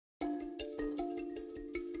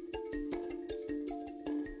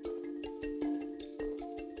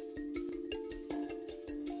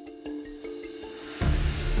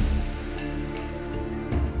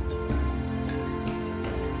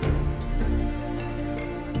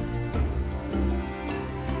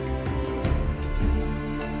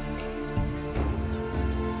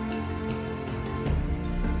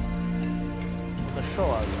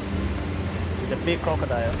big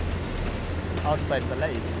crocodile outside the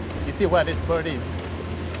lake. You see where this bird is?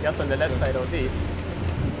 Just on the left side of it,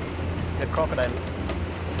 the crocodile.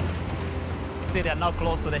 You see, they are now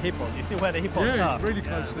close to the hippos. You see where the hippos are? Yeah, it's really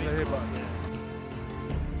close to the hippos.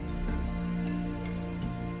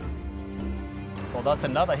 Well, that's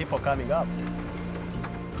another hippo coming up.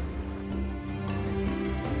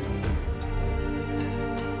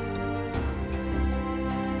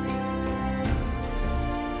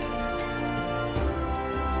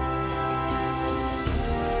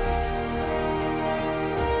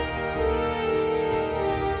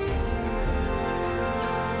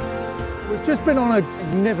 We've just been on a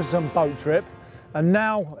magnificent boat trip, and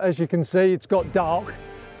now, as you can see, it's got dark,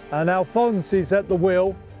 and Alphonse is at the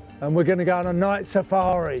wheel, and we're going to go on a night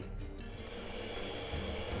safari.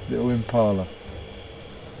 Little impala.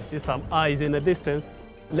 You see some eyes in the distance.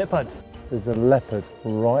 Leopard. There's a leopard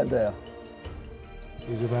right there.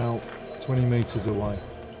 He's about 20 metres away.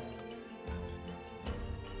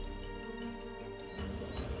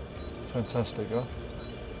 Fantastic, huh?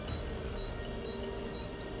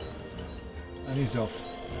 And he's off.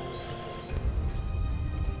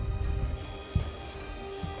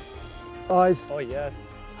 Eyes. Oh yes,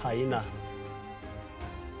 hyena.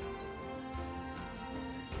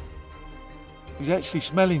 He's actually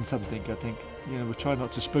smelling something, I think. You know, we'll try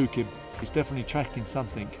not to spook him. He's definitely tracking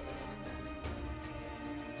something.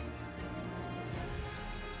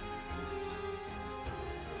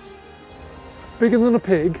 Bigger than a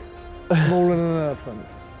pig, smaller than an elephant.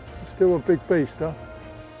 Still a big beast, huh?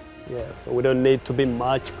 Yeah, so we don't need to be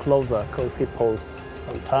much closer because hippos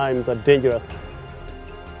sometimes are dangerous.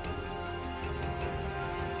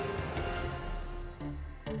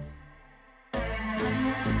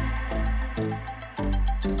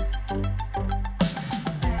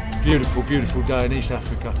 Beautiful, beautiful day in East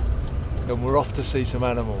Africa, and we're off to see some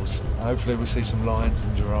animals. Hopefully we'll see some lions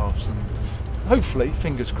and giraffes, and hopefully,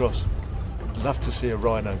 fingers crossed, love to see a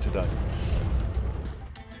rhino today.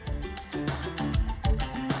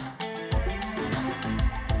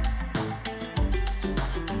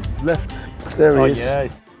 Left, there he is. Oh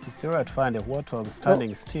yes, it's all right to find a warthog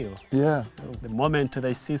standing still. Yeah. The moment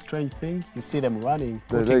they see strange thing, you see them running,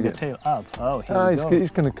 putting the tail up. Oh,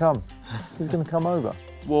 he's going to come. He's going to come over.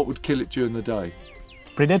 What would kill it during the day?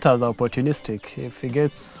 Predators are opportunistic. If he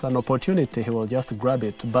gets an opportunity, he will just grab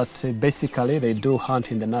it. But basically, they do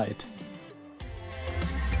hunt in the night.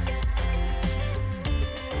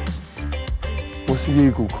 What's the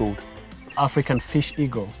eagle called? African fish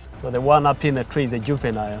eagle. So the one up in the tree is a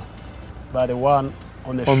juvenile, but the one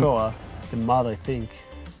on the shore, the mother, I think.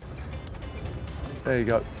 There you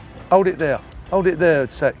go. Hold it there. Hold it there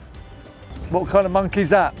a sec. What kind of monkey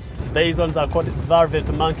is that? These ones are called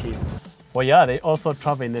varvet monkeys. Well, yeah, they also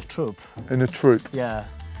travel in a troop. In a troop? Yeah.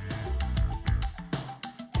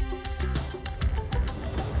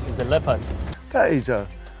 It's a leopard. That is a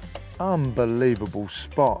unbelievable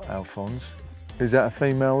spot, Alphonse. Is that a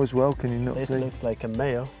female as well? Can you not see? This looks like a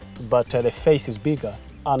male, but the face is bigger.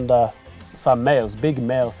 And some males, big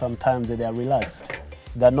males, sometimes they are relaxed.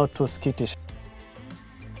 They're not too skittish.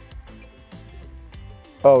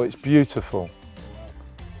 Oh, it's beautiful.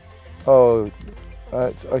 Oh,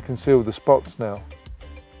 I can see all the spots now.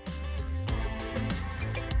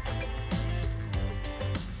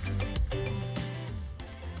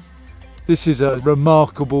 This is a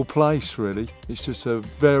remarkable place, really. It's just a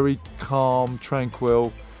very calm,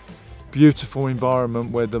 tranquil, beautiful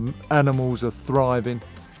environment where the animals are thriving.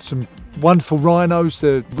 Some wonderful rhinos.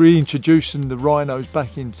 They're reintroducing the rhinos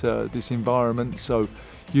back into this environment, so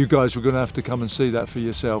you guys were going to have to come and see that for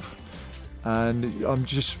yourself. And I'm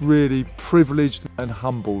just really privileged and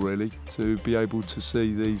humble, really, to be able to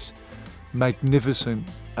see these magnificent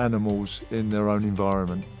animals in their own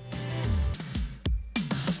environment.